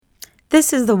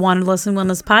This is the Wanderlust and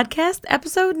Wellness Podcast,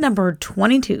 episode number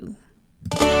 22.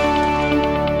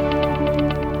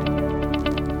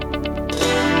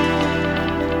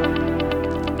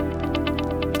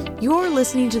 You're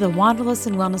listening to the Wanderlust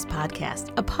and Wellness Podcast,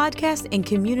 a podcast and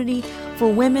community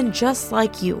for women just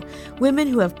like you, women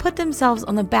who have put themselves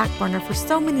on the back burner for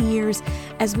so many years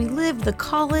as we live the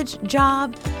college,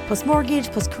 job, plus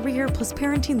mortgage, plus career, plus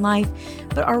parenting life,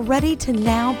 but are ready to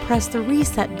now press the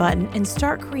reset button and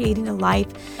start creating a life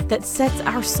that sets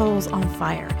our souls on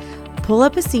fire. Pull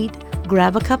up a seat,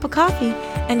 grab a cup of coffee,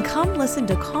 and come listen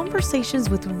to conversations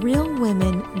with real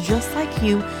women just like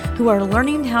you who are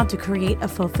learning how to create a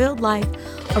fulfilled life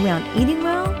around eating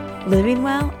well, living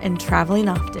well, and traveling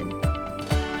often.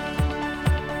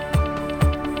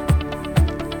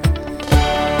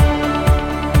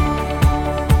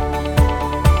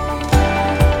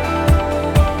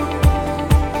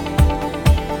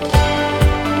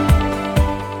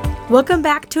 Welcome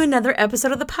back to another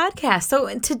episode of the podcast.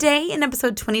 So today in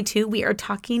episode 22, we are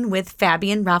talking with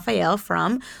Fabienne Raphael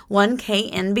from 1K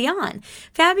and Beyond.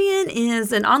 Fabienne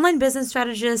is an online business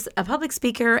strategist, a public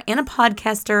speaker, and a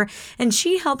podcaster, and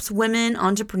she helps women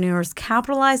entrepreneurs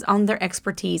capitalize on their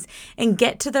expertise and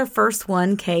get to their first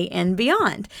 1K and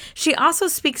beyond. She also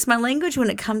speaks my language when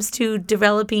it comes to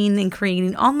developing and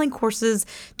creating online courses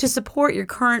to support your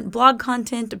current blog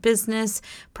content, business,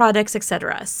 products,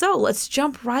 etc. So let's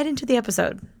jump right into the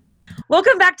episode.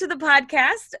 Welcome back to the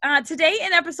podcast. Today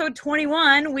in episode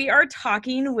 21, we are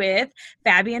talking with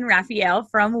Fabienne Raphael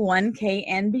from 1K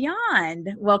and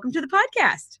Beyond. Welcome to the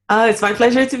podcast. It's my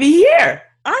pleasure to be here.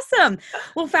 Awesome.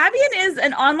 Well, Fabienne is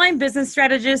an online business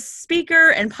strategist, speaker,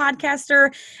 and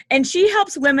podcaster, and she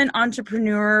helps women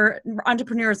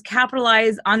entrepreneurs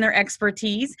capitalize on their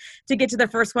expertise to get to their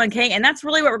first 1K. And that's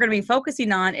really what we're going to be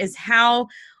focusing on, is how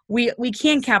we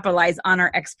can capitalize on our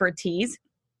expertise.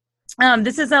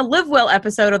 This is a Live Well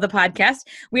episode of the podcast.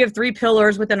 We have 3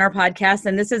 pillars within our podcast,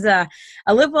 and this is a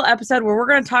Live Well episode where we're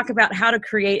going to talk about how to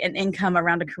create an income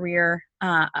around a career,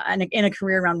 in a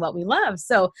career around what we love.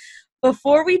 So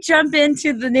before we jump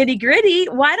into the nitty gritty,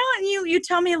 why don't you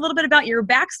tell me a little bit about your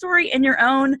backstory and your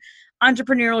own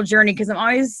entrepreneurial journey? Because I'm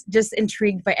always just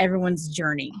intrigued by everyone's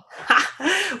journey.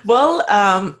 Well,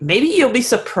 maybe you'll be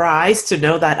surprised to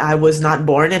know that I was not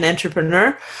born an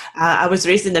entrepreneur. I was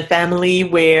raised in a family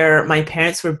where my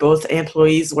parents were both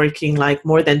employees working like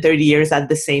more than 30 years at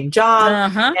the same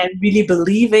job and really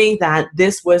believing that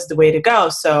this was the way to go.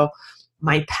 So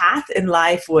my path in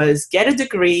life was get a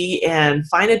degree and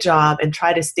find a job and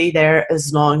try to stay there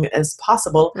as long as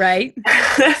possible. Right.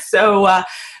 So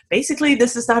basically,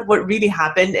 this is not what really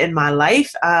happened in my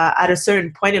life. At a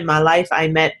certain point in my life, I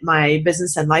met my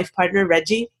business and life partner,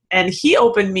 Reggie, and he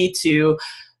opened me to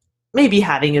maybe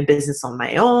having a business on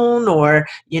my own, or,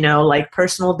 like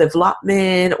personal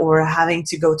development, or having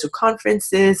to go to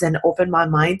conferences and open my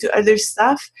mind to other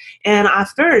stuff. And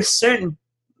after a certain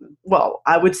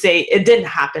I would say it didn't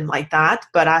happen like that,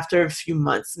 but after a few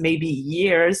months, maybe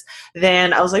years,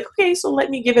 then I was like, okay, so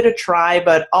let me give it a try,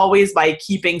 but always by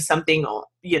keeping something,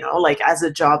 like as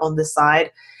a job on the side.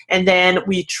 And then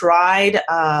we tried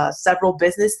several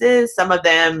businesses. Some of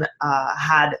them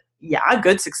had,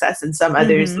 good success, and some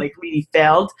others like really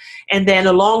failed. And then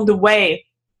along the way,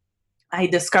 I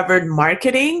discovered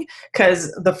marketing,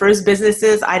 because the first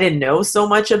businesses, I didn't know so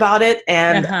much about it,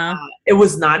 and it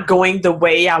was not going the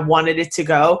way I wanted it to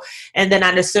go. And then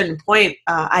at a certain point,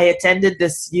 I attended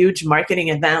this huge marketing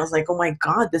event. I was like, oh my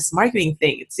God, this marketing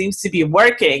thing, it seems to be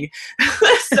working.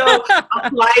 So I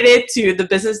applied it to the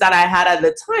business that I had at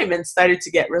the time and started to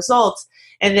get results.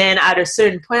 And then at a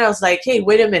certain point, I was like, hey,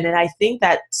 wait a minute. I think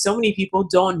that so many people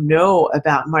don't know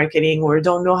about marketing or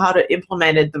don't know how to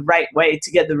implement it the right way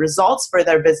to get the results for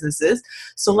their businesses.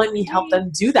 So let me help them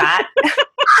do that.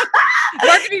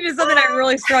 Marketing is something I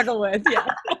really struggle with. Yeah.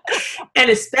 And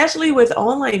especially with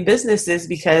online businesses,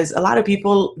 because a lot of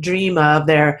people dream of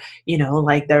their,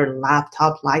 like their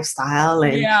laptop lifestyle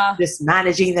and just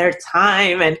managing their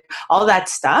time and all that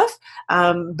stuff.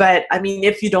 But I mean,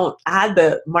 if you don't add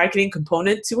the marketing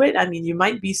component to it, I mean, you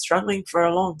might be struggling for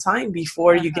a long time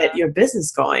before you get your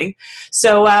business going.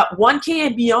 So 1K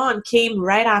and Beyond came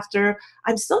right after.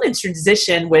 I'm still in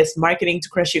transition with Marketing to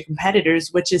Crush Your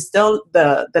Competitors, which is still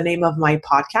the name of my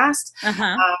podcast.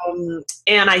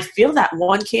 And I feel that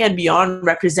 1K and Beyond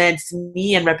represents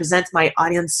me and represents my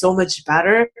audience so much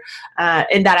better,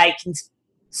 and that I can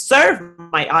serve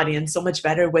my audience so much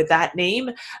better with that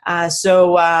name.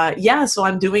 So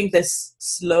I'm doing this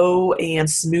slow and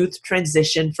smooth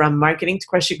transition from Marketing to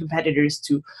Crush Your Competitors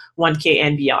to 1K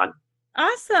and Beyond.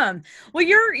 Awesome. Well,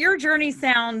 your journey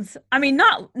sounds, I mean,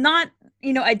 not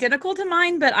identical to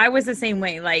mine, but I was the same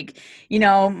way. Like,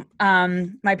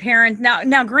 my parents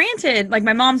now granted, like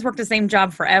my mom's worked the same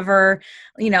job forever,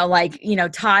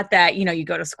 taught that, you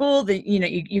go to school, then,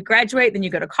 you graduate, then you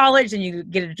go to college, then you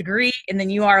get a degree, and then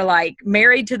you are like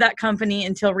married to that company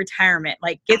until retirement.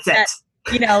 Like gets that,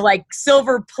 like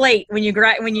silver plate when you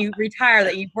retire,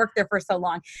 that you've worked there for so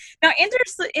long. Now,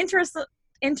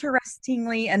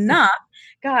 interestingly enough,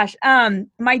 gosh,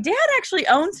 my dad actually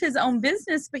owns his own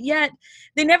business, but yet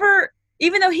they never,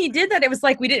 even though he did that, it was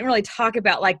like we didn't really talk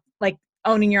about like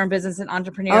owning your own business and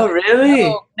entrepreneur. Oh, really?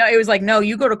 No, it was like, no,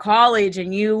 you go to college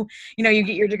and you get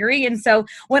your degree. And so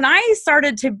when I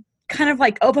started to kind of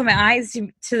like open my eyes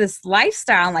to this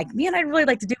lifestyle, I'm like, man, I'd really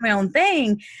like to do my own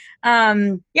thing.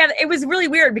 It was really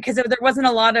weird because there wasn't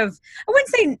a lot of, I wouldn't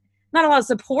say not a lot of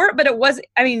support, but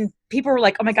people were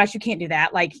like, oh my gosh, you can't do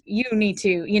that. Like you need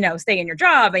to, stay in your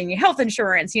job and your health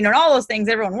insurance, and all those things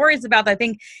everyone worries about that I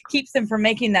think keeps them from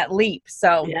making that leap.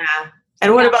 So, yeah.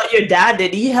 And what about your dad?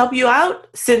 Did he help you out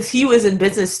since he was in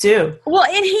business too? Well,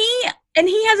 and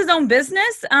he has his own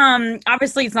business.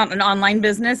 Obviously it's not an online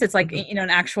business. It's like, an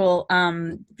actual,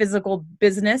 physical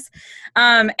business.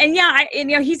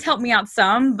 He's helped me out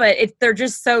some, but they're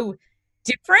just so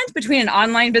different between an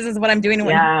online business and what I'm doing and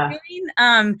what he's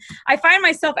doing. I find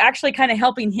myself actually kind of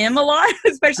helping him a lot,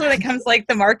 especially when it comes to like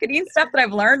the marketing stuff that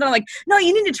I've learned. I'm like, no,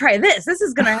 you need to try this. This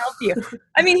is going to help you.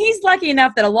 I mean, he's lucky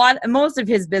enough that most of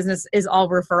his business is all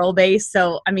referral based.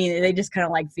 So, I mean, they just kind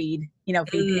of like feed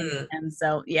him. And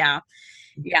so, yeah.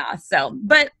 So,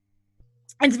 but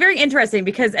it's very interesting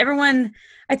because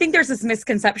I think there's this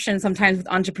misconception sometimes with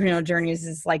entrepreneurial journeys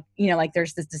is like, like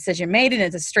there's this decision made and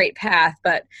it's a straight path,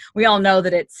 but we all know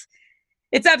that it's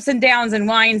ups and downs and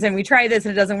winds, and we try this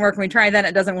and it doesn't work, and we try that and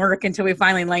it doesn't work until we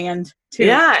finally land to.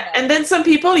 Yeah. And then some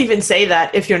people even say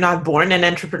that if you're not born an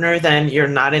entrepreneur, then you're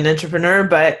not an entrepreneur.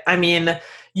 But I mean,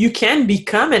 you can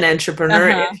become an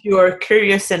entrepreneur if you're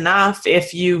curious enough,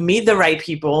 if you meet the right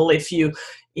people, if you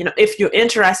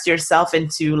interest yourself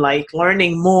into like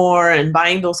learning more and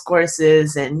buying those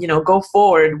courses and, go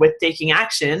forward with taking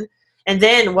action. And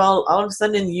then, well, all of a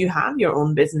sudden you have your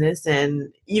own business.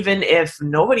 And even if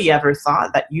nobody ever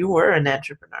thought that you were an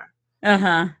entrepreneur.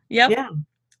 Yep. Yeah.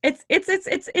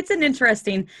 It's an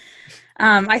interesting,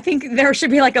 I think there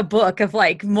should be like a book of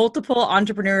like multiple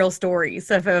entrepreneurial stories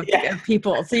of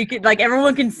people. So you could like,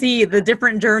 everyone can see the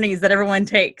different journeys that everyone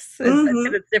takes.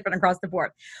 It's different across the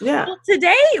board. Yeah. Well,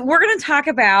 today we're going to talk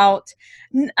about,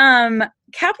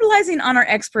 capitalizing on our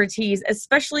expertise,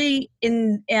 especially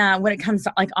in, when it comes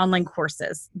to like online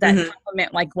courses that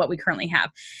complement like what we currently have.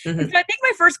 And so I think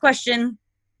my first question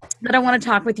that I want to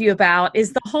talk with you about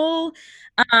is the whole,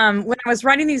 when I was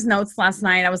writing these notes last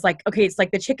night, I was like, okay, it's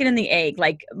like the chicken and the egg.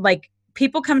 Like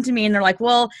people come to me and they're like,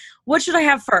 well, what should I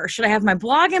have first? Should I have my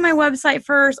blog and my website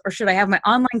first, or should I have my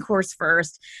online course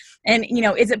first? And,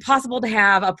 is it possible to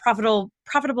have a profitable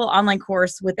online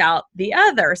course without the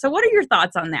other? So what are your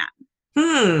thoughts on that?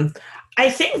 I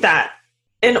think that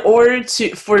in order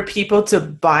for people to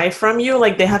buy from you,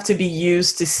 like they have to be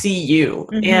used to see you.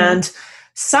 And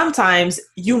sometimes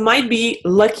you might be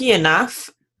lucky enough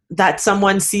that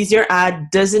someone sees your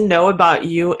ad, doesn't know about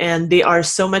you, and they are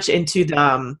so much into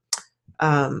the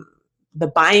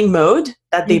buying mode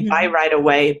that they buy right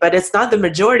away. But it's not the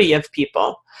majority of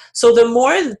people. So the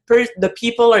more the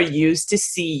people are used to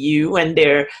see you, and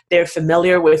they're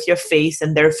familiar with your face,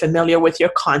 and they're familiar with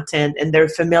your content, and they're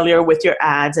familiar with your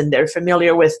ads, and they're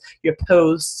familiar with your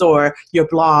posts or your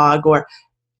blog or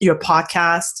your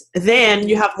podcast, then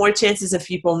you have more chances of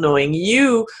people knowing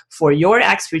you for your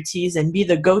expertise and be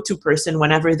the go-to person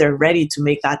whenever they're ready to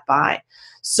make that buy.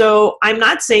 So I'm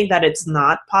not saying that it's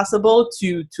not possible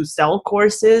to sell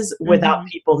courses without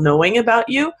people knowing about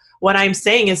you. What I'm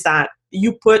saying is that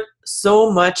you put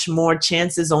so much more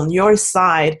chances on your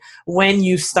side when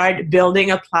you start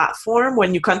building a platform.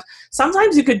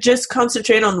 Sometimes you could just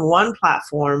concentrate on one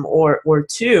platform or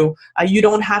two. You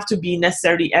don't have to be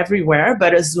necessarily everywhere,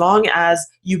 but as long as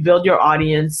you build your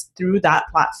audience through that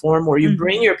platform, or you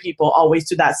bring your people always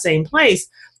to that same place,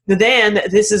 then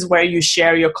this is where you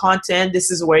share your content.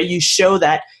 This is where you show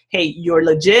that, hey, you're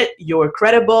legit, you're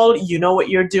credible, you know what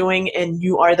you're doing, and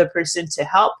you are the person to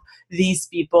help these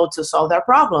people to solve their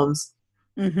problems.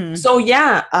 So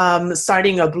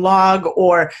starting a blog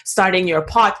or starting your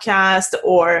podcast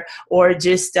or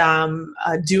just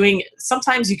doing,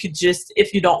 sometimes you could just,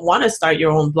 if you don't want to start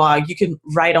your own blog, you can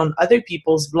write on other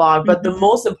people's blog. But the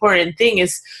most important thing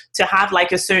is to have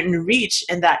like a certain reach,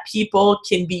 and that people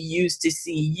can be used to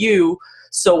see you.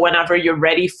 So whenever you're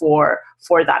ready for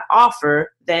that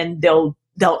offer, then they'll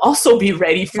they'll also be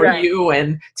ready for Right. you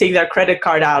and take their credit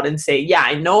card out and say, yeah,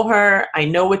 I know her. I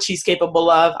know what she's capable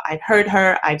of. I've heard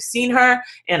her. I've seen her,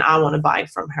 and I want to buy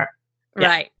from her. Yeah.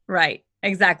 Right. Right.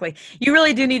 Exactly. You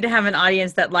really do need to have an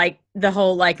audience that like the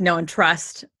whole like know and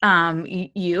trust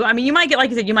you. I mean, you might get, like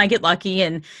you said, you might get lucky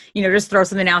and, just throw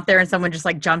something out there and someone just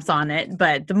like jumps on it.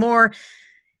 But the more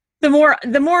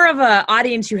of a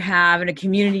audience you have and a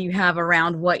community you have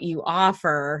around what you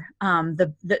offer,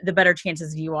 the better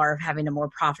chances you are of having a more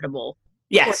profitable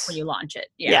course when you launch it.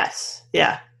 Yeah. Yes.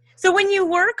 Yeah. So when you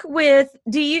work with,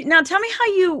 tell me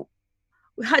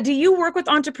how do you work with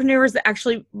entrepreneurs that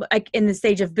actually like in the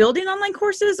stage of building online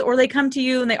courses, or they come to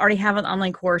you and they already have an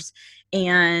online course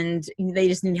and they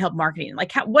just need help marketing?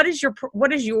 Like what is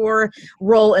your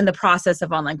role in the process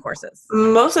of online courses?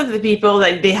 Most of the people,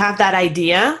 like, they have that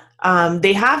idea.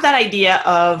 They have that idea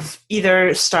of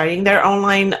either starting their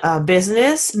online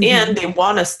business, and they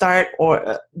want to start,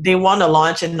 or they want to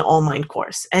launch an online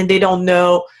course, and they don't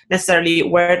know necessarily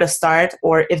where to start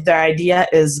or if their idea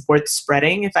is worth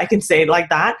spreading, if I can say it like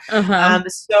that.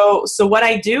 So what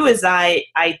I do is I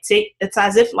take, it's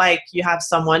as if like you have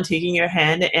someone taking your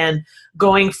hand and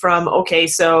going from, okay,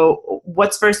 so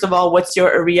first of all, what's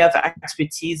your area of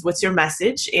expertise? What's your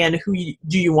message? And who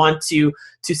do you want to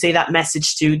say that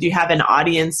message to? Do you have an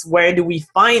audience? Where do we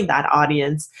find that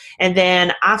audience? And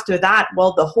then after that,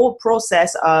 well, the whole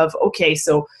process of, okay,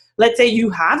 so let's say you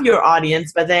have your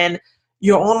audience, but then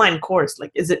your online course,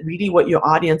 like, is it really what your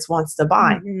audience wants to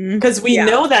buy? Because we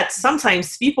know that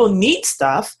sometimes people need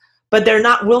stuff, but they're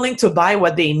not willing to buy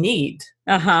what they need.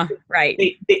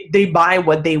 Right. They buy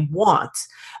what they want.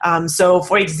 So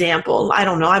for example, I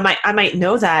don't know, I might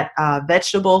know that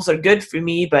vegetables are good for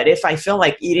me, but if I feel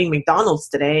like eating McDonald's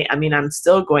today, I mean, I'm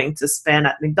still going to spend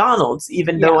at McDonald's,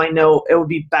 even though I know it would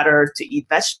be better to eat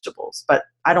vegetables, but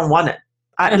I don't want it.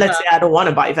 Let's say I don't want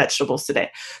to buy vegetables today.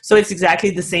 So it's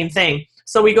exactly the same thing.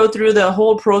 So we go through the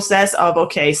whole process of,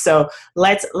 okay, so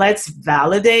let's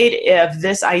validate if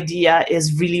this idea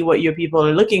is really what your people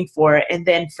are looking for. And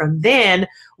then from then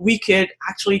we could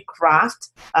actually craft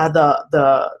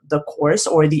the course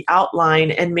or the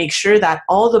outline and make sure that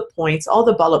all the points, all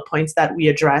the bullet points that we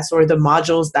address, or the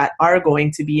modules that are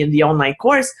going to be in the online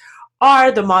course,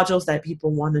 are the modules that people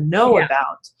want to know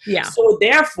about. So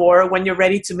therefore, when you're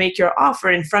ready to make your offer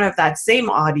in front of that same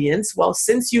audience, well,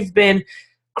 since you've been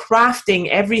crafting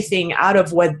everything out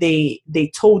of what they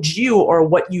told you, or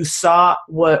what you saw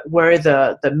what were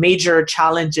the major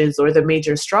challenges or the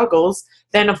major struggles,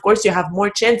 then of course you have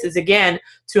more chances again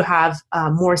to have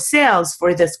more sales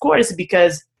for this course,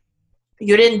 because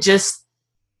you didn't just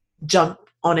jump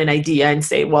on an idea and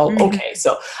say, well, okay,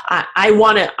 so I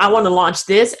want to launch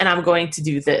this, and I'm going to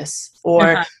do this,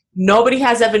 or nobody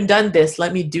has ever done this,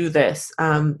 let me do this.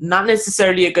 Not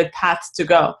necessarily a good path to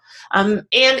go. And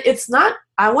it's not,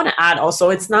 I want to add also,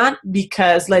 it's not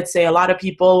because, let's say, a lot of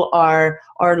people are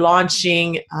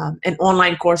launching an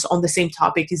online course on the same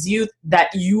topic as you,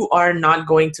 that you are not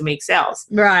going to make sales.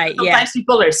 Right. Sometimes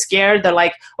people are scared. They're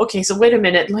like, okay, so wait a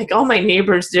minute, like all my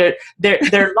neighbors,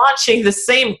 they're launching the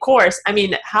same course. I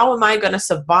mean, how am I going to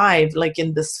survive like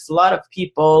in this flood of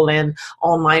people and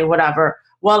online, whatever?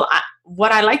 Well,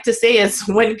 what I like to say is,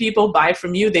 when people buy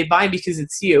from you, they buy because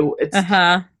it's you. It's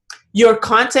your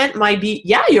content might be,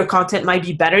 your content might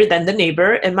be better than the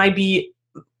neighbor. It might be,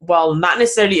 well, not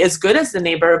necessarily as good as the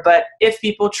neighbor, but if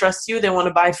people trust you, they want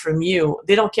to buy from you.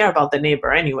 They don't care about the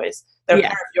neighbor anyways. They're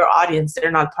part of your audience.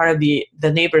 They're not part of the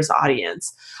neighbor's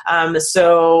audience.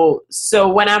 So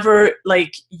whenever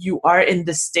like you are in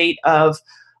the state of,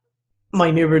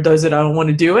 my neighbor does it, I don't want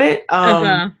to do it.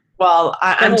 Well,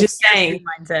 I'm just saying,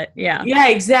 mindset. Yeah,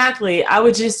 exactly. I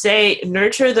would just say,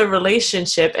 nurture the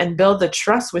relationship and build the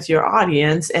trust with your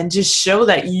audience, and just show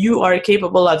that you are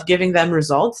capable of giving them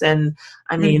results. And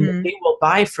I mean, they will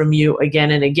buy from you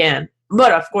again and again.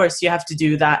 But of course, you have to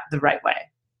do that the right way.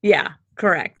 Yeah.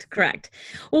 Correct.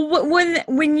 Well,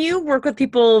 when you work with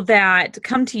people that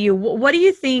come to you, what do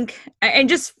you think? And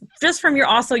just from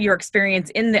your experience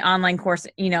in the online course,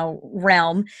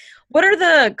 realm, what are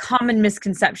the common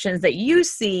misconceptions that you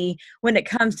see when it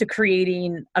comes to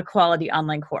creating a quality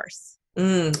online course?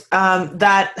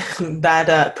 That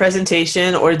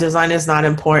presentation or design is not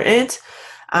important.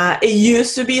 It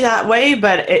used to be that way,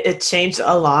 but it changed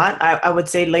a lot. I would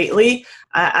say lately.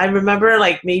 I remember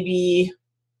like maybe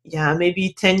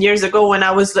 10 years ago, when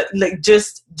I was like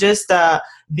just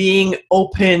being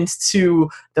open to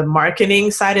the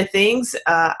marketing side of things,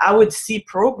 I would see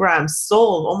programs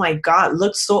sold. Oh my God,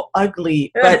 looked so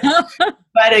ugly. But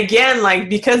But again, like,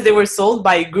 because they were sold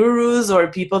by gurus or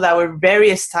people that were very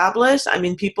established, I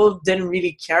mean, people didn't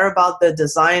really care about the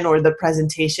design or the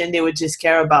presentation. They would just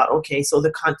care about, okay, so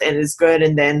the content is good.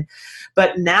 And then,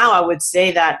 but now I would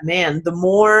say that, man, the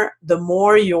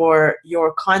more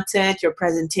your content, your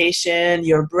presentation,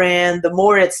 your brand, the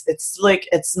more it's slick,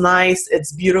 it's nice,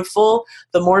 it's beautiful,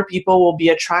 the more people will be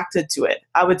attracted to it.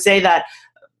 I would say that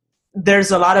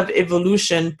there's a lot of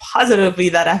evolution positively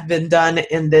that have been done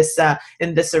in this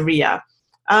area.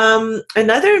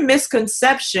 Another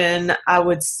misconception I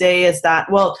would say is that,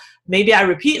 well, maybe I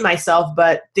repeat myself,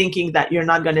 but thinking that you're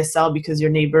not going to sell because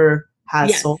your neighbor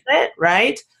has sold it,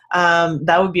 right?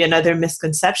 That would be another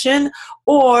misconception.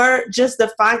 Or just the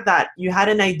fact that you had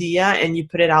an idea and you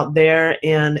put it out there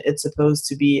and it's supposed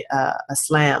to be a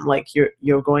slam, like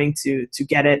you're going to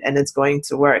get it and it's going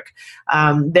to work.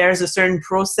 There's a certain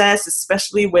process,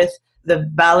 especially with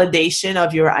the validation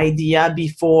of your idea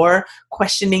before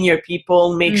questioning your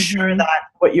people, make sure that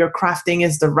what you're crafting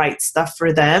is the right stuff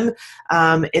for them.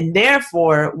 And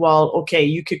therefore, well, okay,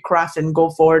 you could craft and go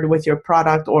forward with your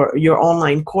product or your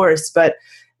online course, but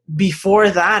before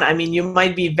that, I mean, you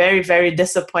might be very, very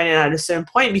disappointed at a certain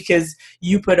point because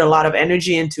you put a lot of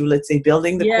energy into, let's say,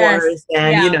 building the course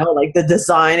and, you know, like the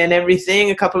design and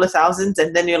everything, a couple of thousands.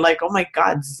 And then you're like, oh my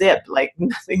God, zip, like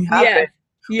nothing happened.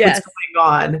 What's going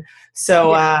on?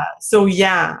 So, I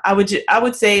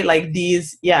would say like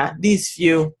these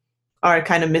few are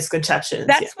kind of misconceptions.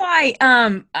 That's why,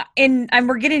 and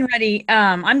we're getting ready.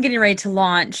 I'm getting ready to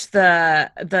launch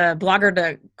the Blogger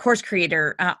to Course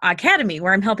Creator Academy,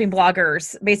 where I'm helping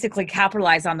bloggers basically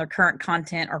capitalize on their current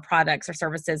content or products or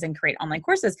services and create online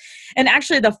courses. And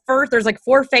actually, there's like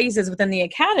 4 phases within the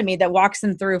academy that walks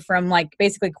them through from like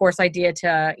basically course idea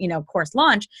to course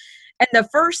launch. And the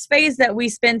first phase that we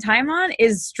spend time on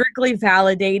is strictly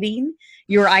validating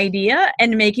your idea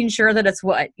and making sure that it's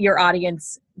what your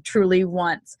audience truly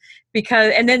wants.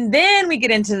 And then we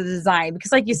get into the design,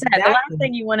 because like you said, the last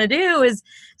thing you want to do is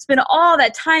spend all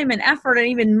that time and effort and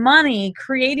even money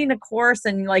creating a course,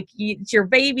 and like it's your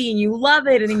baby and you love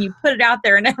it, and then you put it out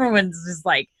there and everyone's just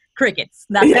like crickets.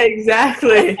 Nothing. Yeah,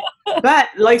 exactly. But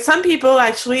like some people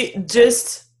actually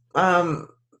just not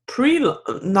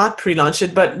pre-launch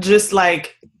it, but just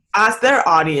like ask their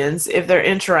audience if they're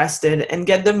interested and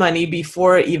get the money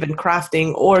before even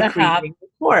crafting or creating the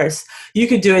course. You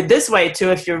could do it this way too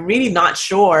if you're really not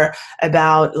sure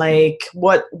about like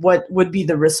what would be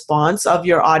the response of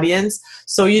your audience.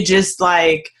 So you just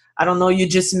like, I don't know, you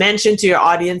just mention to your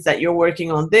audience that you're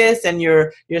working on this and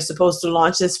you're supposed to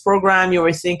launch this program. You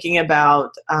were thinking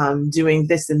about doing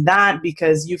this and that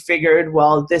because you figured,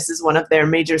 well, this is one of their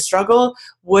major struggle.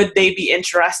 Would they be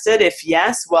interested? If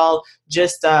yes, well,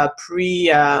 just buy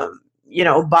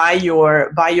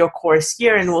your course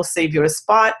here and we'll save you a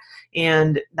spot.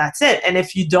 And that's it. And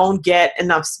if you don't get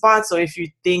enough spots, or if you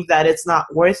think that it's not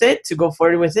worth it to go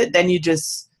forward with it, then you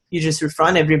just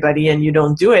refund everybody and you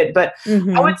don't do it. But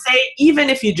I would say even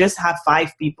if you just have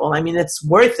 5 people, I mean, it's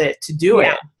worth it to do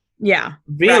it. Yeah.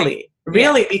 Really,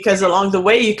 because along the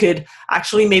way you could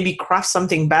actually maybe craft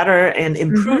something better and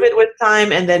improve it with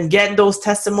time, and then get those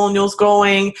testimonials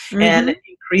going and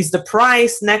increase the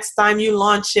price next time you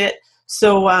launch it.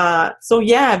 So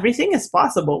everything is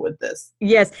possible with this.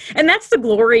 Yes. And that's the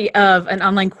glory of an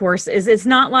online course, is it's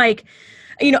not like,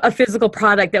 a physical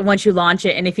product that once you launch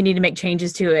it, and if you need to make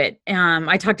changes to it,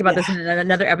 I talked about this in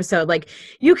another episode, like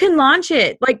you can launch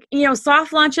it, like,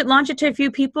 soft launch it to a few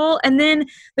people. And then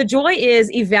the joy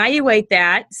is evaluate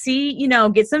that, see,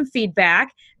 get some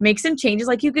feedback, make some changes.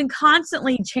 Like you can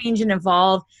constantly change and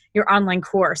evolve your online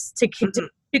course to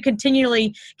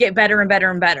continually get better and better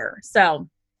and better. So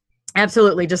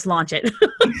absolutely, just launch it.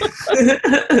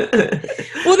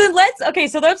 Well, then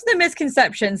so those are the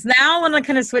misconceptions. Now I want to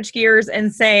kind of switch gears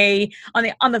and say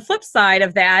on the flip side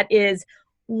of that is,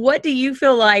 what do you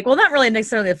feel like, well, not really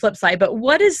necessarily the flip side, but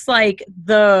what is like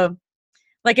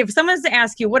if someone's to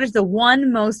ask you, what is the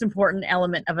one most important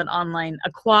element of a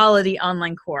quality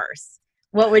online course?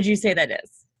 What would you say that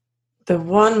is? The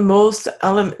one most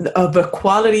element of a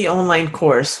quality online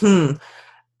course.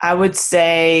 I would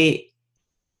say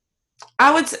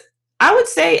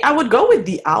I would go with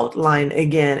the outline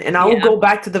again, and I would go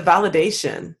back to the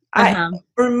validation.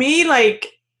 For me, like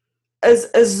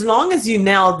as long as you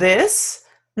nail this,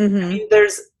 I mean,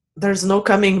 there's no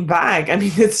coming back. I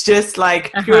mean, it's just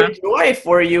like pure joy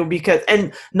for you,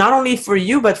 and not only for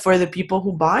you, but for the people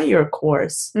who buy your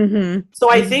course. So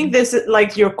I think this is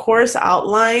like your course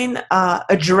outline,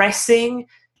 addressing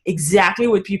exactly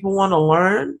what people want to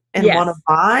learn and want to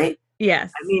buy.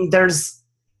 Yes. I mean,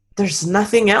 there's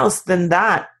nothing else than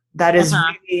that. that is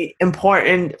Uh-huh. really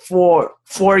important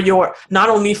for your, not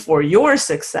only for your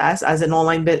success as an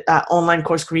online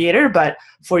course creator, but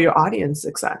for your audience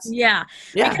success. Yeah,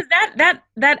 Yeah. because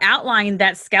that outline,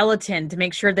 that skeleton, to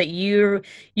make sure that you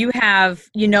have,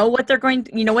 you know, what they're going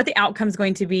to, you know, what the outcome's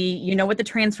going to be, you know, what the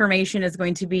transformation is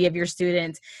going to be of your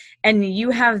students, and you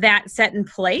have that set in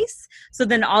place. So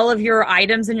then all of your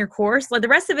items in your course, like the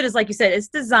rest of it is, like you said, it's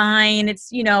design, it's,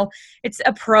 you know, it's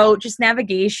approach, it's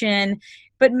navigation,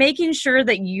 but making sure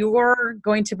that you're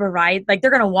going to provide, like, they're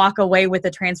going to walk away with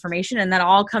the transformation, and that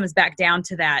all comes back down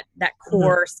to that Hmm.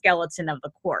 core skeleton of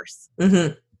the course. Hmm.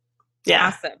 Yeah.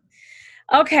 Awesome.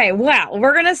 Okay, well,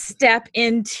 we're going to step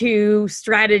into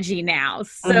strategy now.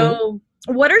 Hmm. So,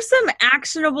 what are some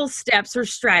actionable steps or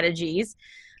strategies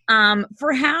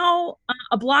for how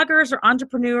bloggers or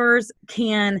entrepreneurs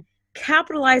can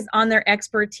capitalize on their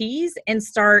expertise and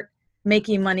start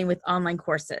making money with online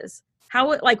courses?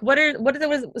 How, like, what are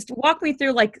those? Walk me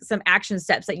through like some action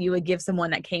steps that you would give someone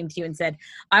that came to you and said,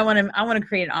 I want to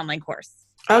create an online course."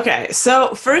 Okay,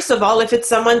 so first of all, if it's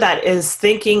someone that is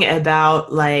thinking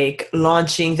about like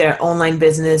launching their online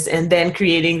business and then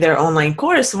creating their online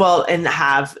course, well, and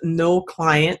have no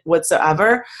client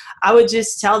whatsoever, I would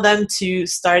just tell them to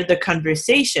start the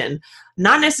conversation.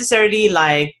 Not necessarily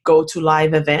like go to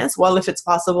live events. Well, if it's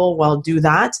possible, well, do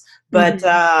that. But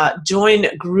Mm-hmm.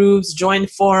 join groups, join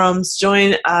forums,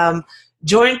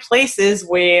 join places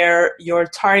where your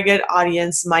target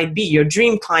audience might be, your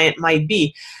dream client might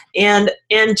be, and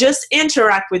just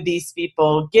interact with these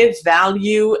people, give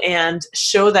value and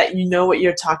show that you know what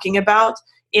you're talking about,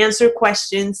 answer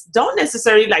questions. Don't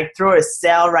necessarily like throw a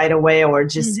sale right away or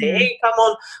just say, Mm-hmm. hey,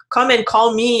 come and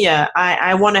call me,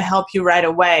 I want to help you right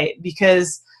away.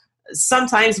 Because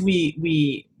sometimes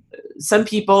we some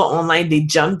people online, they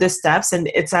jump the steps, and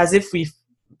it's as if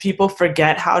people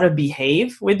forget how to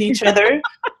behave with each other.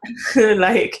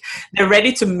 Like they're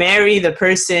ready to marry the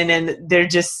person and they're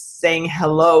just saying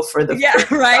hello for the Yeah,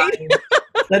 first right.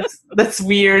 time. That's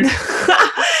weird.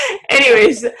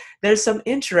 Anyways, there's some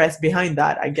interest behind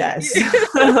that, I guess.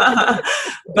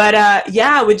 But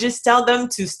yeah, I would just tell them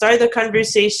to start the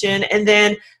conversation and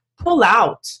then pull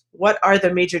out what are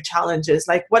the major challenges,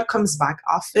 like what comes back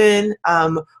often,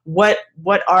 what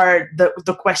are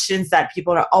the questions that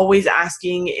people are always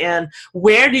asking, and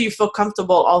where do you feel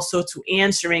comfortable also to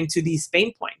answering to these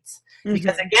pain points.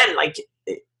 Because Mm-hmm. again, like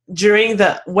during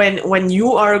the when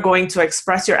you are going to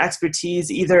express your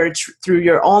expertise either through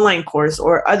your online course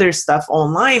or other stuff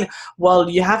online, well,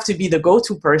 you have to be the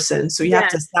go-to person, so you have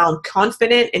to Yes. sound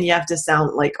confident and you have to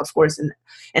sound like, of course,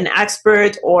 an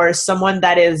expert or someone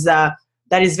that is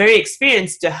very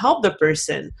experienced to help the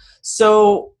person.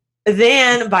 So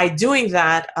then by doing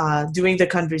that, doing the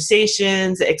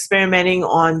conversations, experimenting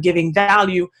on giving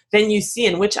value, then you see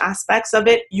in which aspects of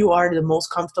it you are the most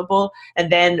comfortable.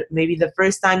 And then maybe the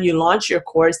first time you launch your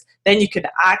course, then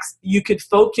you could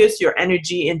focus your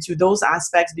energy into those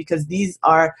aspects because these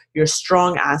are your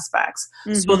strong aspects.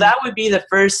 So Mm-hmm. that would be the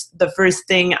first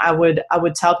thing I would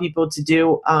tell people to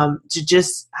do, to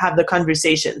just have the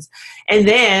conversations. And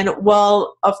then,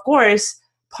 well, of course,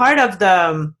 part of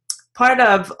the part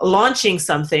of launching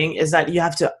something is that you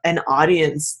have to an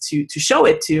audience to show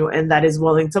it to, and that is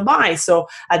willing to buy. So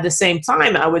at the same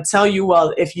time, I would tell you,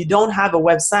 well, if you don't have a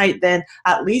website, then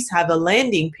at least have a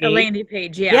landing A page. landing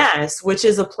page, yeah. Yes, which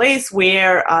is a place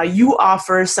where you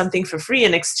offer something for free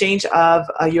in exchange of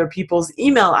your people's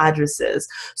email addresses.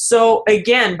 So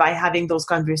again, by having those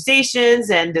conversations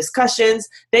and discussions,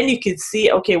 then you could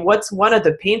see, okay, what's one of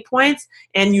the pain points,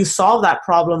 and you solve that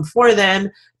problem for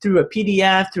them through a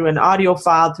PDF, through an audio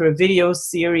file, through a video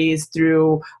series,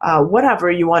 through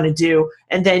whatever you want to do,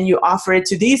 and then you offer it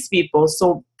to these people.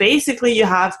 So basically, you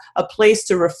have a place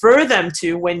to refer them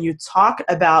to when you talk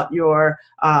about your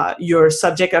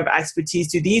subject of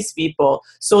expertise to these people,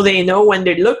 so they know when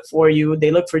they look for you, they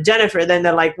look for Jennifer, then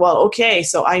they're like, well, okay,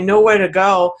 so I know where to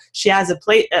go. She has a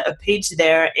page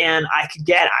there, and I could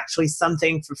get actually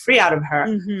something for free out of her.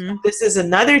 Mm-hmm. This is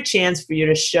another chance for you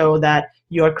to show that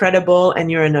you're credible and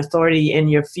you're an authority in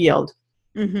your field.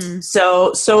 Mm-hmm.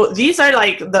 So these are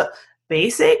like the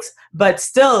basics, but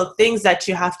still things that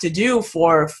you have to do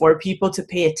for people to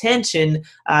pay attention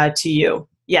to you.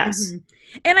 Yes. Mm-hmm.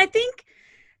 And I think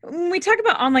when we talk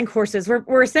about online courses,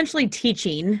 we're essentially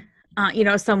teaching, you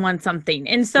know, someone something.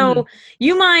 And Mhm. so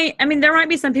you might, I mean, there might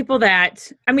be some people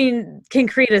that, I mean, can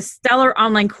create a stellar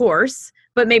online course,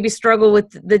 but maybe struggle with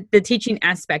the teaching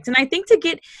aspect. And I think to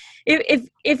get,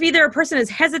 if either a person is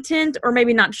hesitant or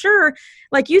maybe not sure,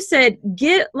 like you said,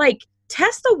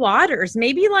 test the waters,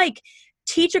 maybe like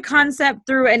teach a concept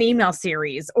through an email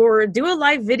series, or do a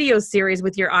live video series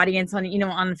with your audience on,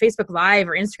 on Facebook Live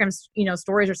or Instagram,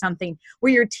 stories or something,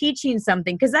 where you're teaching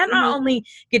something. Because that not only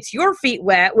gets your feet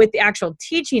wet with the actual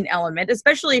teaching element,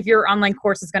 especially if your online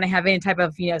course is going to have any type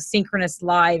of, synchronous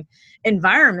live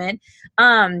environment,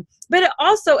 but it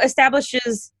also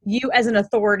establishes you as an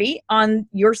authority on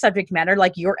your subject matter,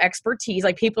 like your expertise.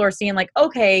 Like people are seeing like,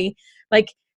 okay, like,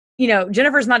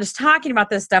 Jennifer's not just talking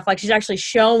about this stuff, like she's actually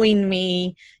showing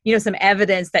me, some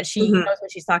evidence that she knows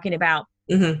what she's talking about.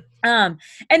 And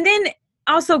then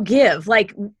also give,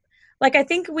 like I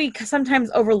think we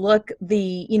sometimes overlook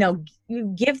the,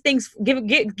 you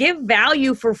give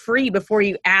value for free before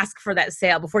you ask for that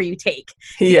sale, before you take.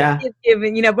 Yeah.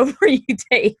 Before you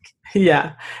take.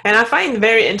 Yeah. And I find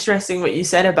very interesting what you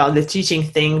said about the teaching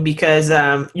thing, because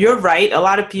you're right. A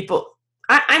lot of people,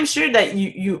 I'm sure that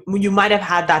you might have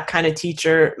had that kind of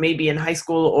teacher, maybe in high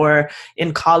school or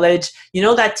in college.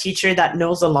 That teacher that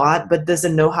knows a lot but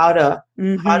doesn't know how to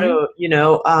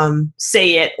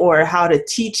say it or how to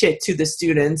teach it to the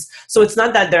students. So it's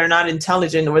not that they're not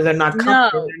intelligent or they're not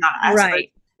competent, they're not expert.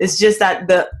 Right. It's just that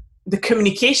the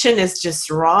communication is just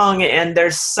wrong, and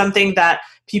there's something that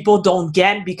people don't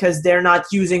get because they're not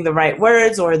using the right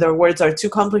words, or their words are too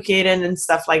complicated and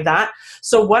stuff like that.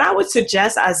 So what I would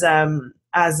suggest as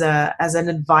an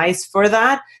advice for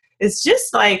that is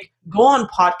just like go on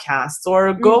podcasts,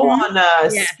 or go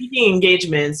on speaking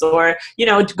engagements, or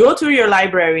go to your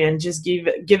library and just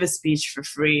give a speech for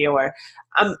free, or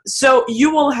so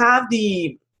you will have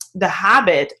the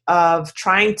habit of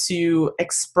trying to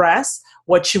express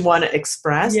what you want to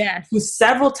express to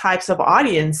several types of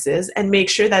audiences, and make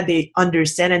sure that they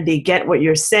understand and they get what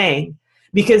you're saying.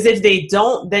 Because if they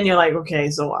don't, then you're like, okay,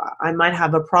 so I might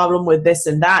have a problem with this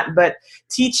and that. But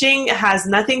teaching has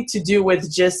nothing to do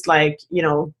with just like,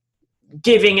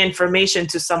 giving information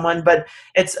to someone, but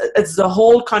it's the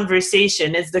whole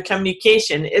conversation. It's the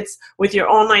communication. It's with your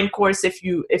online course. If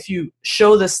you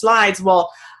show the slides,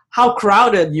 well, how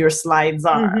crowded your slides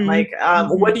are.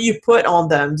 What do you put on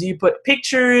them? Do you put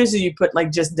pictures? Do you put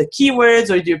like just the keywords,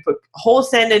 or do you put whole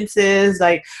sentences?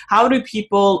 Like, how do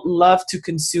people love to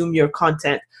consume your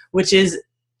content? Which is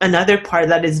another part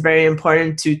that is very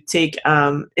important to take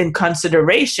in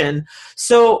consideration.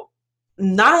 So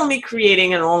not only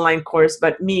creating an online course,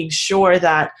 but making sure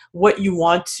that what you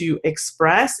want to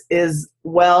express is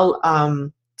well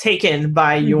taken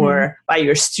by your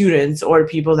students or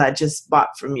people that just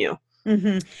bought from you.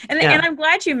 And I'm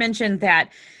glad you mentioned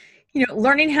that.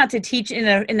 Learning how to teach in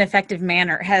an effective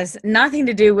manner has nothing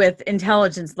to do with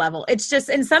intelligence level. It's just,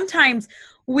 and sometimes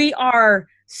we are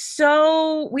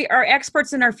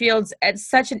experts in our fields at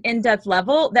such an in-depth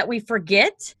level that we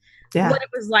forget what it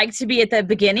was like to be at the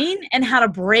beginning, and how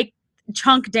to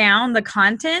chunk down the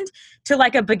content to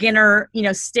like a beginner,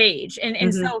 stage.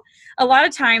 And so a lot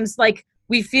of times, like,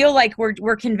 we feel like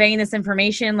we're conveying this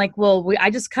information like, well, I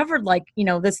just covered like,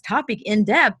 this topic in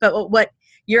depth, but what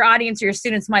your audience or your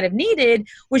students might have needed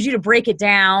was you to break it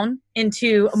down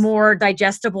into more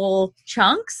digestible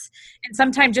chunks. And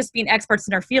sometimes just being experts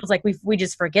in our fields, like we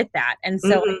just forget that. And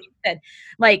so like you said,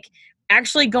 like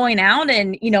actually going out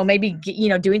and, maybe,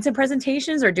 doing some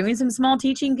presentations, or doing some small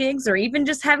teaching gigs, or even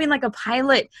just having like a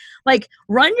pilot, like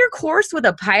run your course with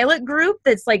a pilot group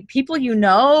that's like people,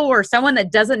 or someone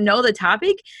that doesn't know the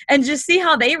topic, and just see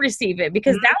how they receive it.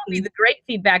 Because that would be the great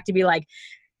feedback, to be like,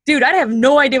 dude, I have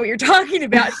no idea what you're talking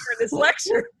about here in this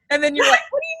lecture. And then you're like,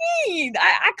 what do you mean?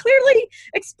 I clearly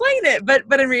explained it.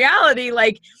 But in reality,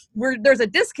 like there's a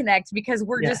disconnect because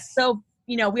we're just so,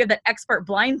 we have that expert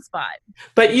blind spot.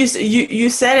 But you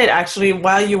said it actually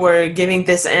while you were giving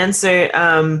this answer.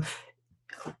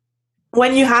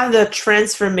 When you have the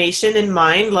transformation in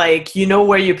mind, like,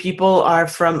 where your people are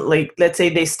from, like, let's say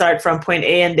they start from point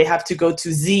A and they have to go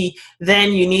to Z,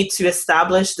 then you need to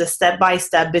establish the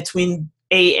step-by-step between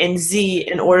A and Z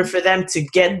in order for them to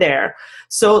get there.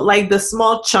 So like the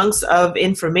small chunks of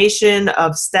information,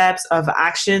 of steps, of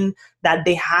action that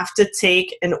they have to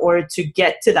take in order to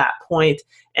get to that point.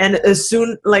 And as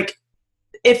soon, like,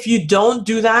 if you don't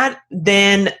do that,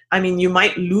 then, you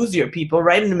might lose your people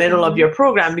right in the middle of your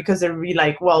program, because they're really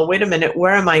like, well, wait a minute,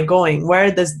 where am I going?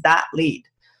 Where does that lead?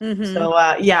 So,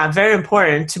 very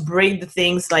important to break the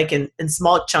things like in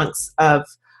small chunks of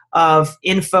of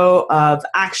info, of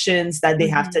actions that they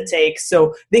have to take,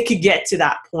 so they could get to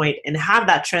that point and have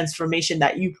that transformation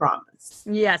that you promised.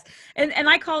 Yes. And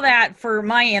I call that, for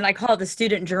my end, I call it the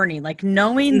student journey, like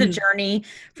knowing the journey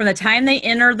from the time they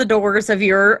enter the doors of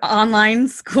your online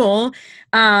school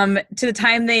to the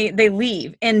time they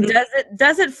leave. And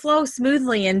does it flow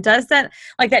smoothly, and does that,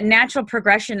 like, that natural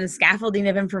progression and scaffolding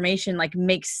of information, like,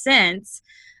 make sense?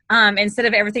 Instead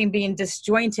of everything being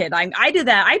disjointed. I do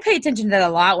that. I pay attention to that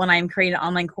a lot when I'm creating an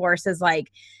online course, is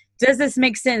like, does this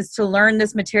make sense to learn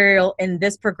this material in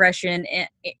this progression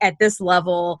at this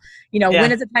level?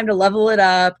 When is it time to level it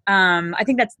up? I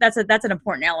think that's an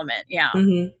important element. Yeah.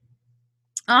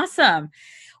 Awesome.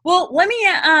 Well,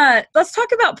 let's talk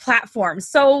about platforms.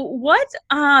 So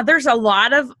there's a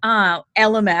lot of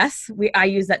LMS. I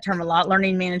use that term a lot,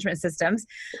 learning management systems,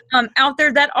 out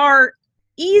there that are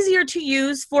easier to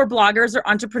use for bloggers or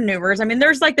entrepreneurs. I mean,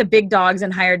 there's like the big dogs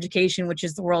in higher education, which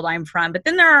is the world I'm from. But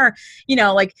then there are,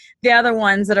 like the other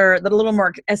ones that are a little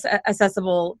more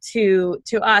accessible to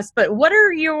us. But what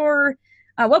are your,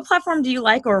 what platform do you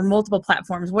like, or multiple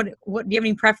platforms? What do you have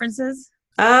any preferences?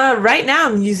 Right now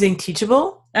I'm using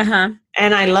Teachable. And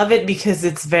I love it because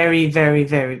it's very, very,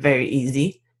 very, very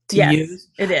easy to use.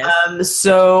 It is.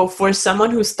 So for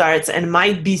someone who starts and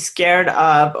might be scared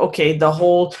of, the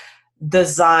whole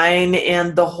design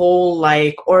and the whole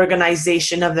like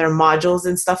organization of their modules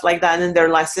and stuff like that and their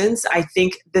lessons, I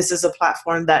think this is a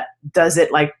platform that does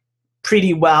it like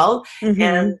pretty well,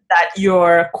 and that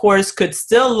your course could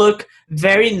still look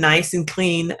very nice and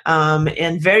clean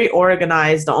and very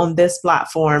organized on this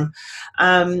platform.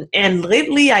 And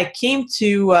lately I came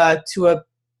to I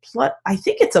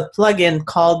think it's a plugin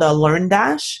called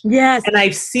LearnDash. Yes. And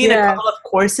I've seen a couple of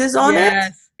courses on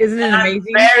it. Isn't it amazing?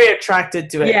 I'm very attracted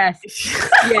to it. Yes.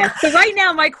 Yes. So right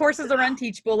now my courses are on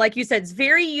Teachable. Like you said, it's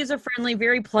very user-friendly,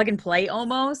 very plug and play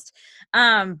almost.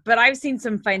 But I've seen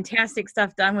some fantastic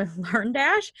stuff done with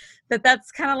LearnDash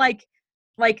that's kind of like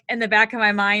in the back of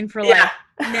my mind for like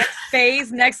next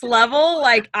phase, next level.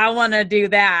 Like, I want to do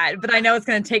that, but I know it's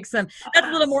going to take that's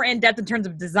a little more in depth in terms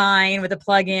of design with a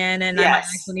plugin, and I might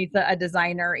actually need a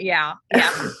designer. Yeah.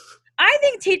 I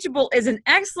think Teachable is an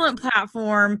excellent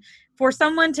platform for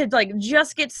someone to like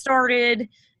just get started,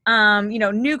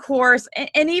 new course.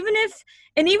 And even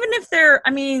if they're,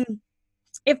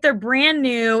 if they're brand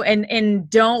new and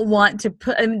don't want to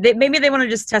maybe they want to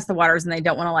just test the waters and they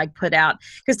don't want to like put out,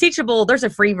 because Teachable, there's a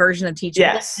free version of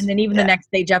Teachable. And then even the next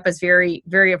stage up is very,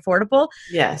 very affordable.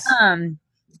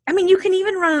 You can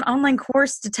even run an online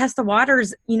course to test the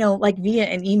waters, like via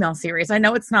an email series. I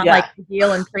know it's not like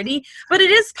deal and pretty, but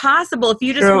it is possible if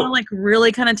you just want to like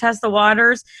really kind of test the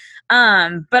waters.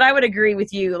 But I would agree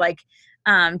with you, like,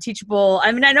 Teachable.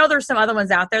 I know there's some other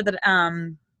ones out there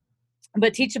that,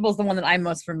 but Teachable is the one that I'm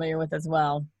most familiar with as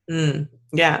well.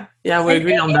 Yeah, we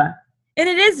agree on that. And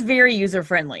it is very user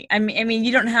friendly.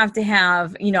 You don't have to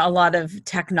have, a lot of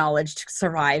tech knowledge to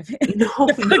survive. No,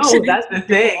 that's the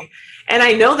thing. And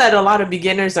I know that a lot of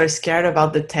beginners are scared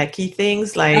about the techie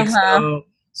things. Like,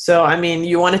 so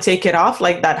you want to take it off,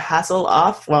 like that hassle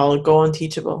off, well, go on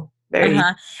Teachable. And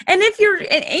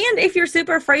if you're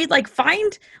super afraid,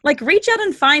 reach out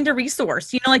and find a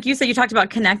resource. Like you said, you talked about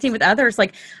connecting with others.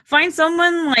 Like, find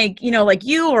someone like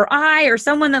you or I, or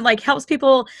someone that like helps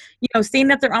people,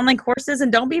 stand up their online courses,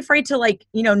 and don't be afraid to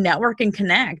network and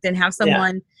connect and have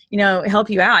someone, help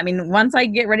you out. Once I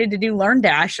get ready to do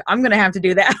LearnDash, I'm going to have to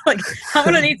do that. Like, I'm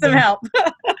going to need some help.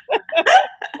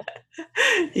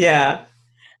 Yeah.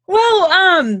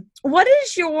 Well, what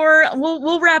is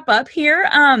we'll wrap up here.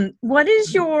 What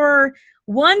is your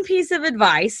one piece of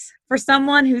advice for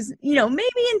someone who's,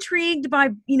 maybe intrigued by,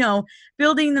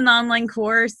 building an online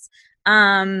course,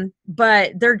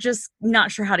 but they're just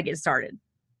not sure how to get started?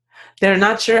 They're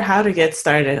not sure how to get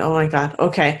started. Oh my God.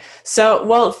 Okay. So,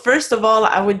 well, first of all,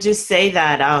 I would just say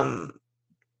that,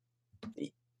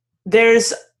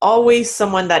 there's always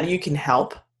someone that you can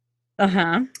help.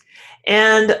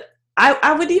 And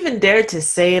I would even dare to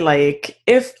say, like,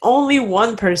 if only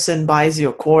one person buys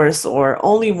your course or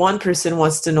only one person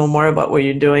wants to know more about what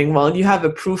you're doing, well, you have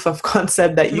a proof of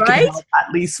concept that you can help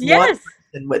at least one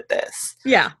person with this.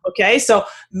 Yeah. Okay. So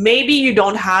maybe you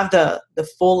don't have the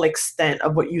full extent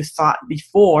of what you thought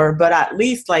before, but at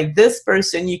least like this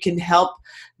person, you can help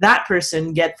that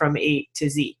person get from A to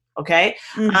Z. Okay.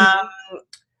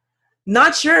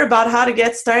 Not sure about how to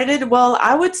get started. Well,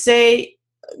 I would say,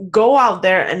 go out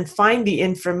there and find the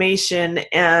information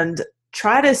and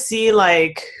try to see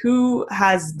like who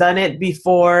has done it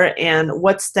before and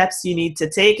what steps you need to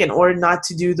take in order not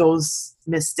to do those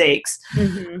mistakes.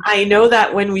 Mm-hmm. I know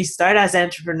that when we start as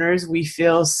entrepreneurs, we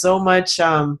feel so much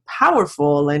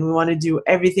powerful, and we want to do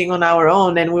everything on our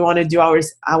own, and we want to do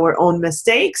our own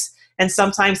mistakes. And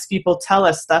sometimes people tell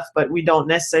us stuff, but we don't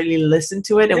necessarily listen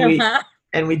to it,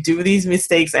 and we do these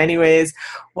mistakes anyways,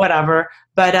 whatever.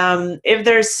 But if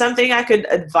there's something I could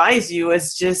advise you,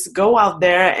 is just go out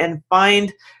there and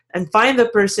find the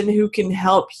person who can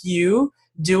help you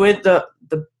do it the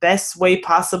best way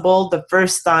possible the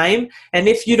first time. And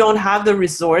if you don't have the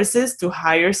resources to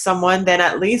hire someone, then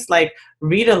at least like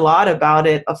read a lot about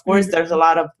it. Of course, there's a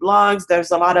lot of blogs,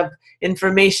 there's a lot of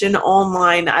information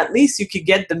online. At least you could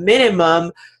get the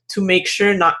minimum to make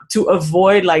sure not to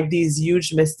avoid like these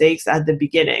huge mistakes at the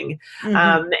beginning.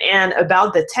 And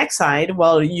about the tech side,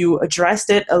 well, you addressed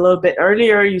it a little bit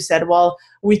earlier. You said, well,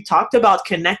 we talked about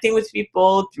connecting with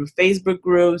people through Facebook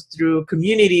groups, through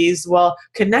communities. Well,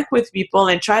 connect with people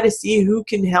and try to see who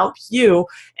can help you.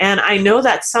 And I know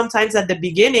that sometimes at the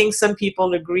beginning, some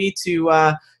people agree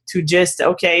to just,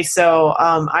 okay, so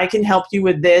I can help you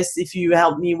with this if you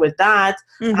help me with that.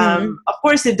 Of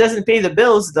course, it doesn't pay the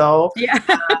bills, though. Yeah.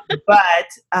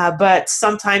 But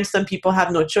sometimes some people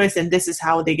have no choice, and this is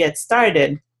how they get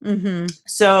started.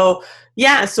 So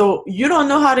yeah, so you don't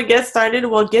know how to get started,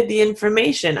 well, get the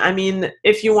information. I mean,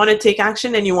 if you want to take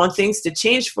action and you want things to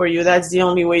change for you, that's the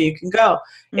only way you can go.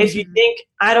 If you think,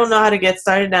 I don't know how to get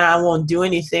started and I won't do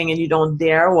anything, and you don't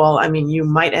dare, well, I mean, you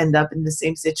might end up in the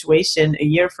same situation a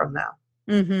year from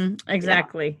now.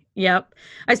 Exactly. Yeah. Yep.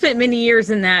 I spent many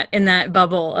years in that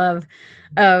bubble of,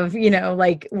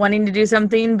 like wanting to do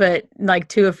something, but like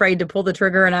too afraid to pull the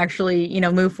trigger and actually,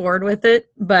 move forward with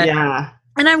it. But yeah.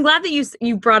 And I'm glad that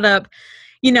you brought up,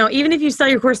 even if you sell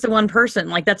your course to one person,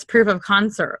 like that's proof of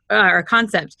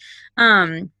concept.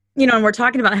 And we're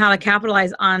talking about how to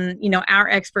capitalize on, our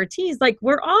expertise. Like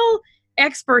we're all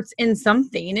experts in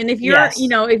something. And if you're,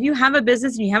 if you have a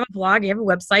business and you have a blog, you have a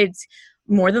website, it's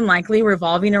more than likely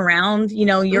revolving around,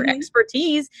 your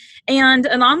expertise. And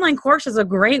an online course is a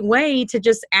great way to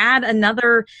just add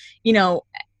another,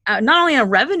 not only a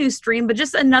revenue stream, but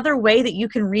just another way that you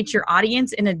can reach your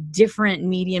audience in a different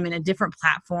medium, in a different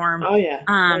platform. Oh yeah.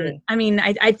 I mean,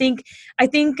 I think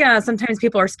sometimes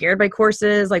people are scared by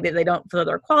courses, like they don't feel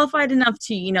they're qualified enough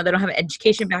to, they don't have an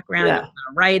education background. I don't know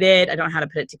how to write it. I don't know how to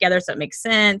put it together so it makes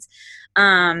sense.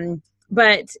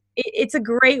 But it's a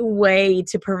great way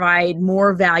to provide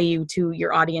more value to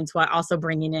your audience while also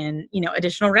bringing in,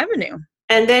 additional revenue.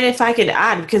 And then if I could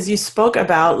add, because you spoke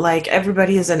about like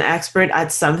everybody is an expert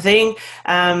at something,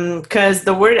 because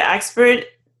the word expert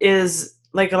is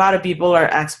like a lot of people are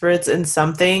experts in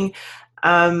something.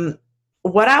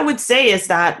 What I would say is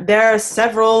that there are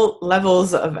several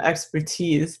levels of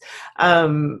expertise.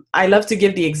 I love to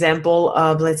give the example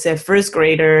of, let's say, a first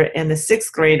grader and a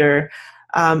sixth grader.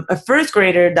 A first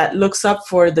grader that looks up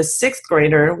for the sixth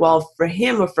grader, well, for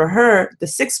him or for her, the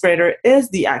sixth grader is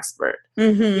the expert.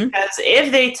 Because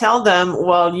if they tell them,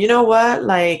 well, you know what,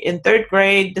 like in third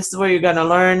grade, this is what you're going to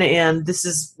learn, and this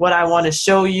is what I want to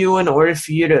show you in order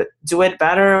for you to do it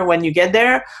better when you get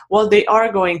there, well, they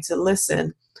are going to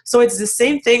listen. So it's the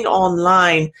same thing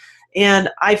online. And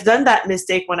I've done that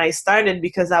mistake when I started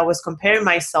because I was comparing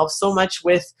myself so much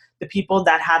with the people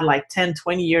that had like 10,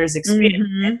 20 years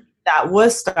experience. That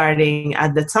was starting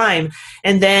at the time.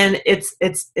 And then it's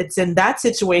in that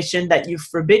situation that you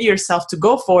forbid yourself to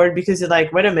go forward because you're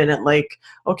like, wait a minute, like,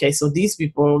 okay, so these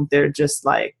people, they're just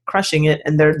like crushing it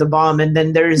and they're the bomb. And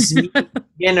then there's me,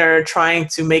 beginner, trying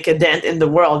to make a dent in the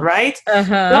world, right?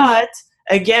 But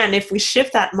again, if we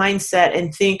shift that mindset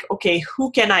and think, okay, who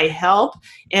can I help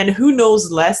and who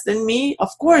knows less than me?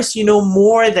 Of course, you know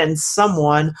more than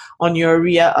someone on your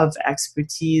area of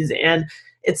expertise. And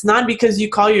it's not because you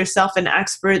call yourself an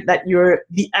expert that you're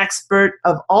the expert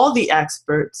of all the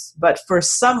experts, but for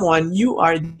someone, you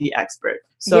are the expert.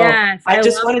 So yes, I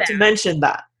just wanted to mention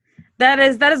that. That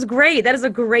is great. That is a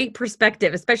great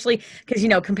perspective, especially because,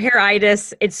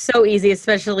 compare-itis, it's so easy,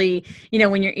 especially,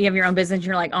 when you have your own business,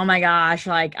 you're like, oh my gosh,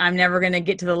 like I'm never going to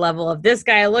get to the level of this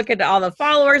guy. Look at all the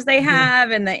followers they have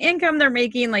and the income they're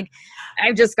making. Like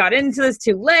I've just got into this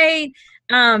too late.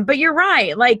 But you're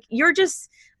right. Like you're just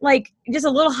a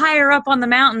little higher up on the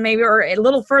mountain, maybe, or a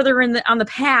little further on the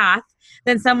path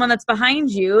than someone that's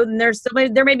behind you. And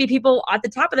there may be people at the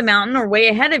top of the mountain or way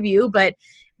ahead of you, but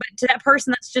to that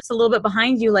person that's just a little bit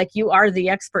behind you, like you are the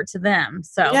expert to them.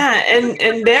 So yeah,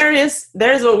 and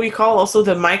there's what we call also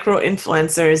the micro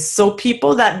influencers. So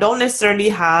people that don't necessarily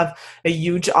have a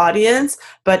huge audience,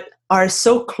 but are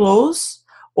so close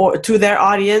or to their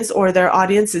audience, or their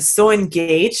audience is so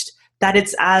engaged that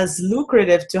it's as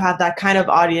lucrative to have that kind of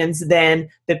audience than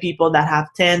the people that have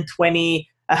 10, 20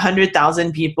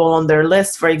 100,000 people on their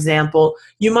list, for example,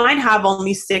 you might have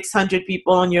only 600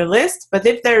 people on your list, but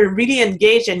if they're really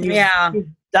engaged and you've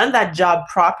done that job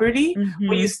properly,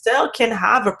 well, you still can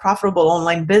have a profitable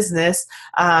online business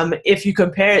if you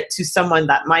compare it to someone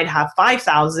that might have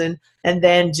 5,000 and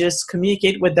then just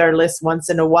communicate with their list once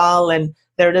in a while and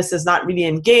their list is not really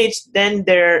engaged. Then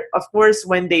they're, of course,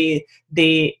 when the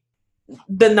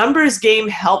numbers game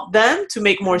help them to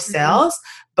make more sales,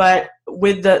 but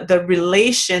with the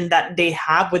relation that they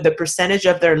have with the percentage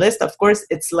of their list, of course,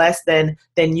 it's less than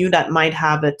you that might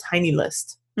have a tiny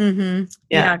list.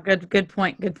 Yeah. Good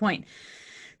point.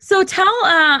 So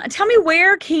tell me,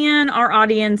 where can our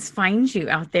audience find you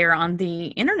out there on the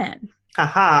internet?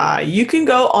 You can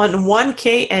go on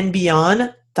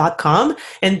 1kandbeyond.com,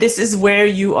 and this is where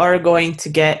you are going to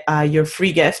get your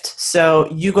free gift. So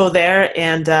you go there,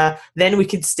 and then we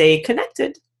can stay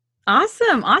connected.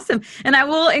 Awesome. And I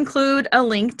will include a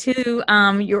link to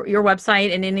your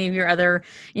website and any of your other,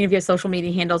 if you have social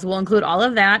media handles. We'll include all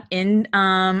of that in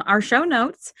our show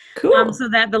notes. Cool. So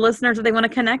that the listeners, if they want to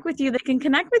connect with you, they can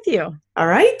connect with you. All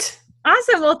right.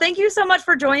 Awesome. Well, thank you so much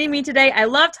for joining me today. I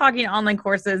love talking online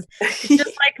courses. It's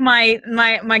just like my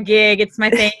gig. It's my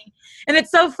thing. And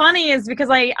it's so funny is because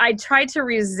I tried to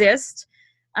resist.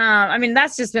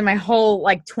 That's just been my whole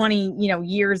 20,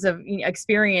 years of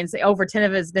experience. Over 10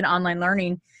 of it has been online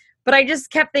learning, but I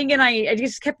just kept thinking, I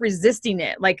just kept resisting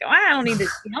it. I don't need to,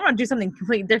 I want to do something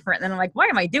completely different. And then I'm like, why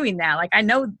am I doing that? I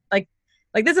know,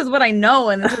 this is what I know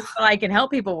and this is what I can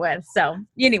help people with. So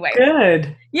anyway.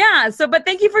 Good. Yeah. But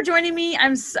thank you for joining me.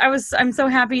 I'm so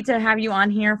happy to have you on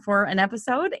here for an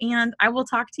episode, and I will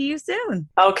talk to you soon.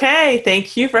 Okay.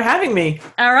 Thank you for having me.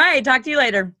 All right. Talk to you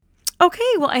later.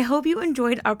 Okay, well, I hope you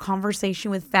enjoyed our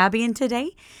conversation with Fabienne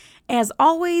today. As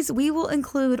always, we will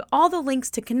include all the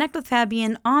links to connect with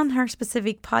Fabienne on her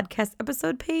specific podcast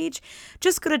episode page.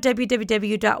 Just go to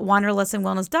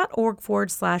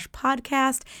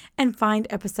www.wanderlessonwellness.org/podcast and find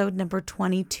episode number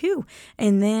 22.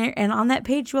 And on that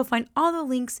page, you will find all the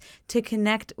links to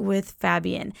connect with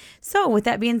Fabienne. So with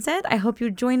that being said, I hope you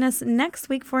join us next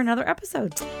week for another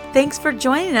episode. Thanks for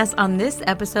joining us on this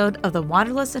episode of the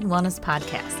Wanderlust and Wellness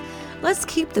Podcast. Let's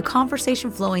keep the conversation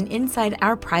flowing inside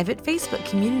our private Facebook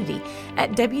community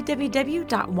at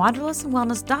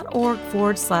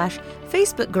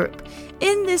www.wanderlessandwellness.org/Facebook group.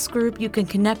 In this group, you can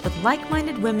connect with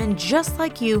like-minded women just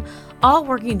like you, all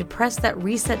working to press that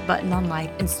reset button on life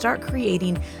and start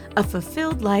creating a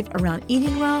fulfilled life around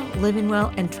eating well, living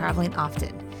well, and traveling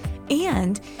often.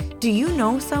 And do you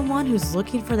know someone who's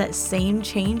looking for that same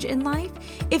change in life?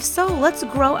 If so, let's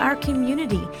grow our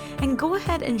community and go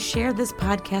ahead and share this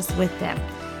podcast with them.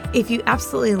 If you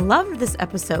absolutely loved this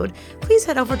episode, please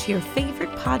head over to your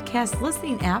favorite podcast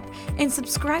listening app and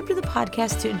subscribe to the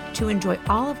podcast to enjoy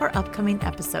all of our upcoming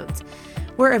episodes.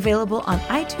 We're available on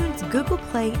iTunes, Google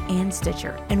Play, and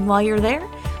Stitcher. And while you're there,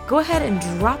 go ahead and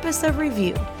drop us a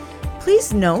review.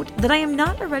 Please note that I am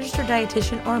not a registered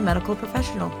dietitian or a medical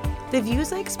professional. The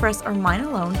views I express are mine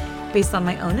alone, based on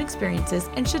my own experiences,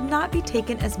 and should not be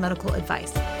taken as medical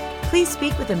advice. Please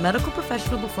speak with a medical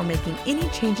professional before making any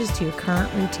changes to your current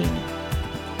routine.